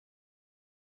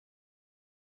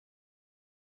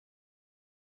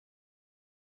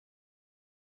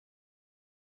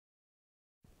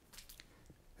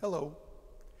Hello,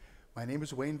 my name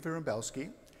is Wayne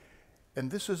Virambelski, and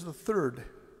this is the third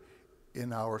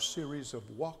in our series of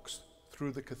walks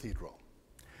through the cathedral.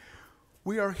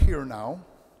 We are here now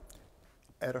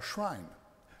at a shrine.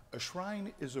 A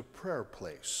shrine is a prayer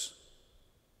place,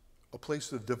 a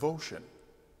place of devotion.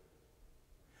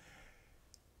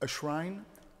 A shrine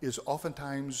is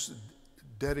oftentimes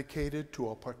dedicated to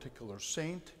a particular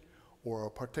saint or a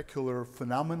particular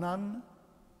phenomenon.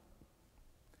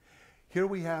 Here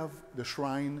we have the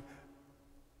shrine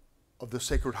of the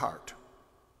Sacred Heart.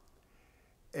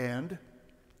 And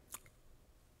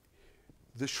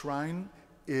this shrine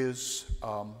is,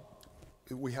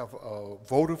 we have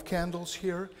votive candles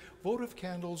here. Votive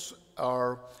candles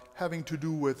are having to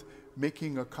do with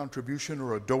making a contribution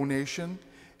or a donation.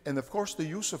 And of course, the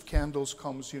use of candles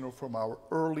comes, from our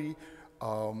early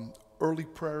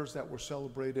prayers that were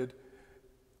celebrated,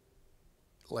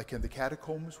 like in the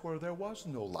catacombs where there was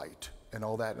no light and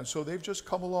all that. And so they've just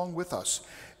come along with us.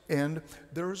 And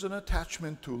there is an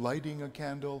attachment to lighting a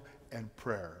candle and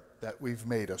prayer that we've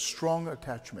made, a strong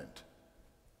attachment.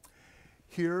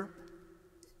 Here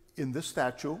in this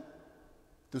statue,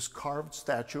 this carved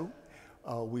statue,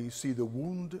 we see the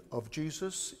wound of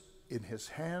Jesus in his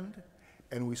hand,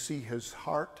 and we see his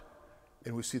heart,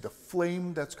 and we see the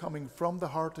flame that's coming from the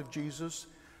heart of Jesus,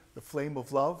 the flame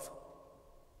of love,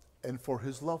 and for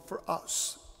his love for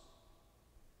us.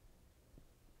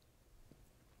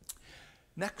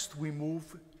 Next, we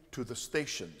move to the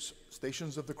stations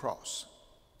of the cross.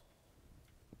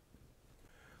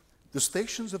 The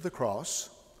stations of the cross,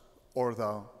 or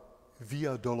the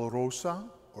Via Dolorosa,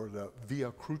 or the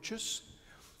Via Crucis,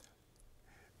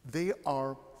 they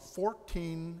are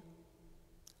 14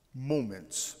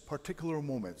 moments, particular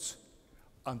moments,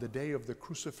 on the day of the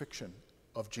crucifixion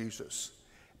of Jesus.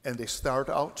 And they start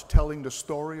out telling the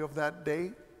story of that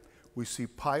day. We see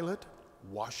Pilate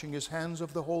washing his hands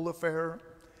of the whole affair,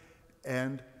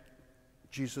 and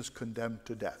Jesus condemned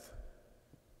to death.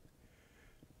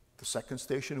 The second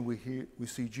station, we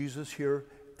see Jesus here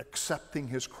accepting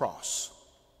his cross.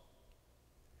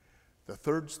 The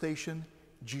third station,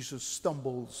 Jesus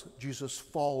stumbles, Jesus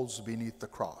falls beneath the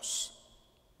cross.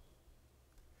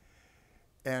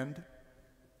 And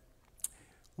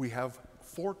we have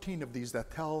 14 of these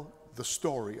that tell the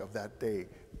story of that day,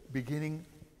 beginning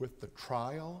with the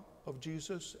trial of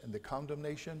Jesus and the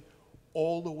condemnation,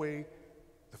 all the way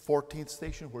the 14th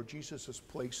station where Jesus is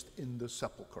placed in the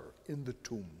sepulcher, in the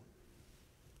tomb.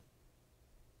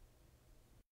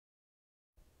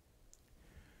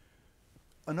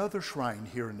 Another shrine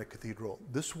here in the cathedral,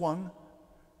 this one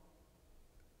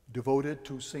devoted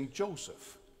to St.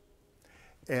 Joseph.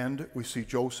 And we see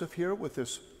Joseph here with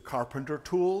his carpenter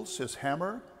tools, his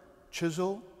hammer,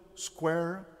 chisel,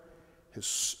 square,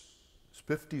 his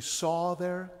spiffy saw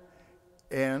there.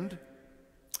 And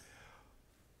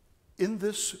in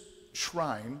this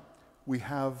shrine, we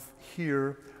have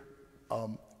here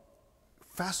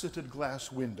faceted glass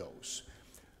windows.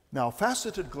 Now,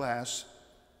 faceted glass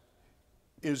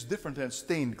is different than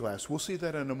stained glass. We'll see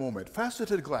that in a moment.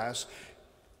 Faceted glass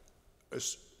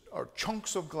are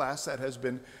chunks of glass that has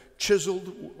been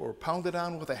chiseled or pounded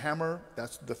on with a hammer.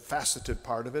 That's the faceted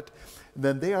part of it. And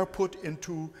then they are put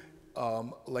into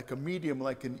like a medium,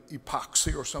 like an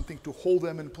epoxy or something to hold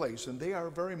them in place. And they are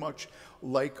very much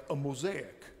like a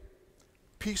mosaic,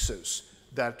 pieces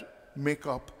that make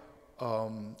up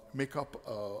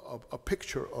a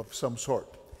picture of some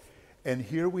sort. And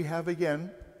here we have again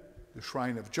the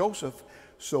shrine of Joseph.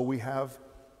 So we have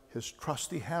his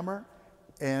trusty hammer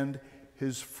and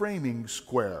his framing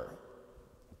square.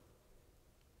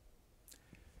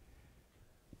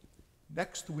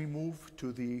 Next, we move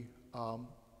to the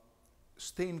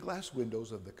stained glass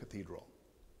windows of the cathedral.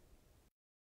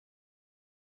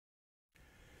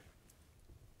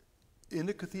 In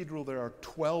the cathedral, there are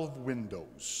 12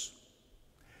 windows,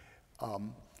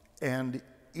 and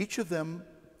each of them,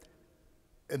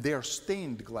 and they are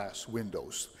stained glass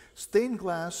windows. Stained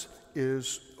glass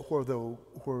is where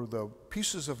the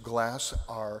pieces of glass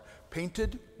are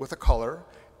painted with a color,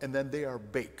 and then they are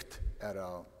baked at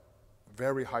a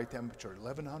very high temperature,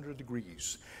 1100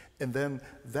 degrees. And then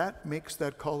that makes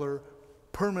that color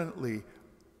permanently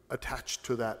attached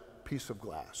to that piece of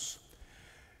glass.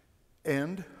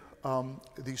 And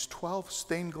these 12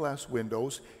 stained glass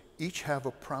windows each have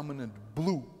a prominent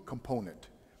blue component.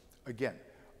 Again,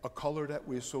 a color that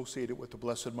we associated with the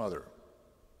Blessed Mother.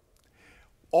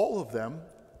 All of them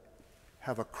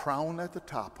have a crown at the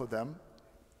top of them,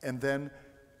 and then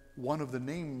one of the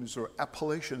names or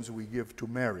appellations we give to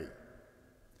Mary.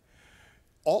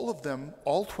 All of them,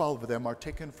 all 12 of them, are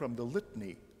taken from the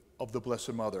litany of the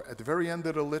Blessed Mother. At the very end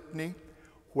of the litany,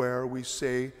 where we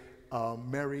say,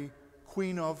 Mary,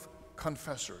 Queen of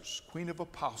Confessors, Queen of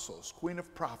Apostles, Queen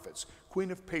of Prophets,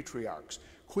 Queen of Patriarchs,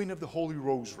 Queen of the Holy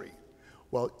Rosary.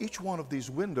 Well, each one of these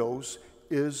windows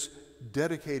is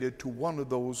dedicated to one of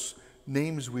those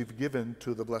names we've given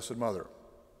to the Blessed Mother.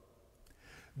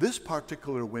 This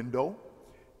particular window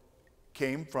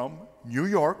came from New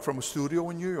York, from a studio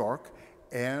in New York,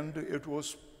 and it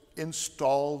was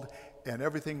installed and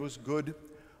everything was good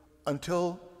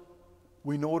until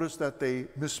we noticed that they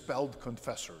misspelled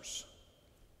confessors.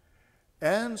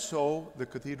 And so the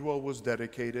cathedral was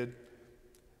dedicated.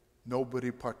 Nobody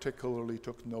particularly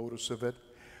took notice of it.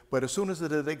 But as soon as the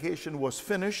dedication was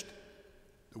finished,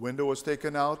 the window was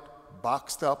taken out,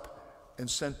 boxed up, and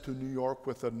sent to New York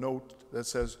with a note that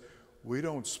says, "We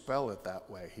don't spell it that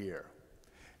way here."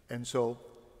 And so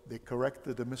they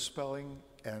corrected the misspelling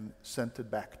and sent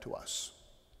it back to us.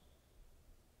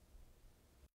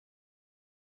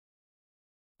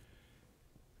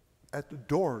 At the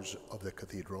doors of the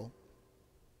cathedral,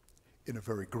 in a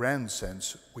very grand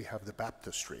sense, we have the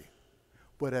baptistry.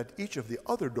 But at each of the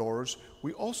other doors,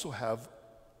 we also have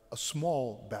a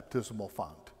small baptismal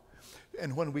font.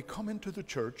 And when we come into the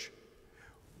church,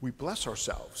 we bless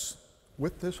ourselves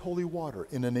with this holy water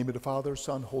in the name of the Father,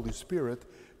 Son, Holy Spirit,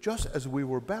 just as we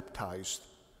were baptized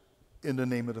in the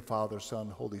name of the Father, Son,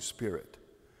 Holy Spirit.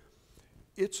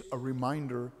 It's a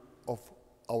reminder of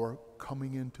our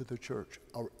coming into the church,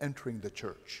 our entering the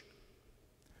church,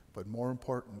 but more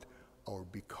important, our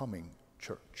becoming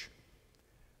church.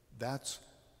 That's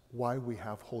why we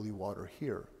have holy water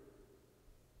here.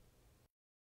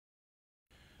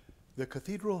 The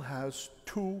cathedral has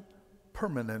 2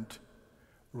 permanent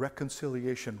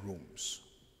reconciliation rooms,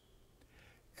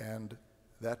 and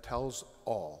that tells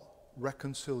all.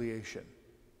 Reconciliation.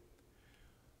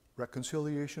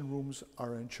 Reconciliation rooms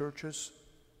are in churches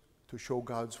to show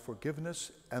God's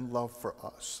forgiveness and love for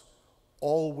us,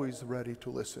 always ready to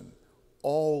listen,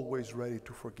 always ready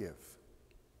to forgive.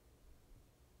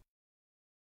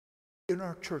 In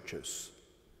our churches,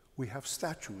 we have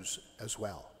statues as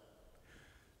well.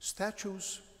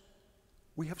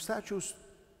 We have statues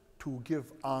to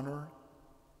give honor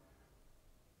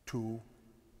to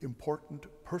important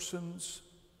persons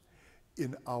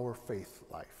in our faith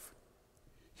life.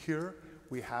 Here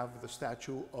we have the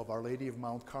statue of Our Lady of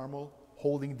Mount Carmel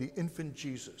holding the infant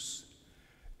Jesus.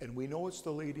 And we know it's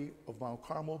the Lady of Mount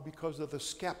Carmel because of the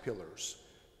scapulars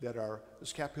that are, the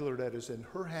scapular that is in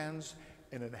her hands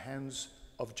and in the hands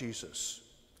of Jesus.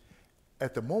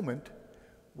 At the moment,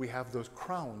 we have those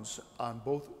crowns on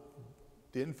both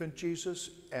the infant Jesus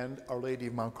and Our Lady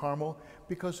of Mount Carmel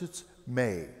because it's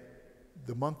May,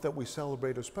 the month that we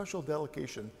celebrate a special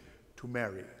dedication to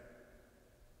Mary.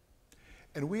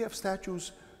 And we have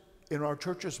statues in our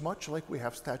churches much like we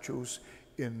have statues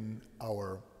in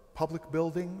our public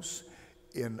buildings,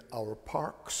 in our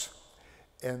parks,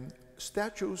 and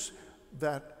statues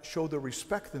that show the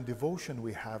respect and devotion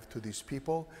we have to these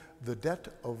people, the debt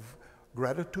of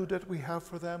gratitude that we have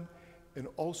for them, and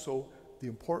also the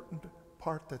important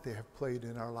part that they have played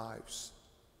in our lives,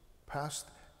 past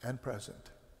and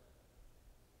present.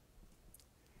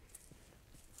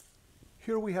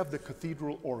 Here we have the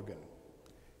cathedral organ.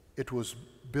 It was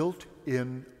built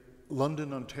in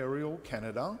London, Ontario,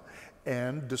 Canada,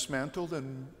 and dismantled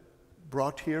and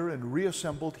brought here and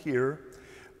reassembled here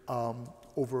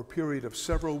over a period of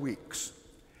several weeks.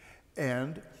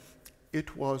 And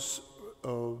it was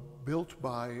built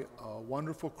by a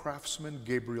wonderful craftsman,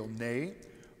 Gabriel Ney,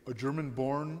 a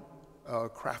German-born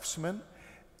craftsman,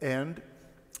 and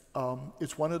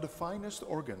it's one of the finest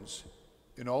organs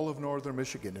in all of northern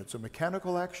Michigan. It's a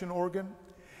mechanical action organ,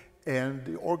 and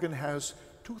the organ has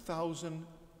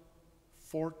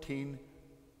 2,014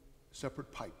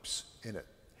 separate pipes in it.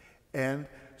 And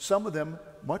some of them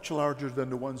much larger than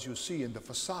the ones you see in the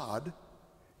facade,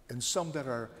 and some that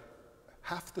are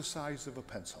half the size of a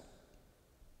pencil.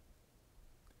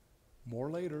 More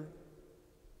later.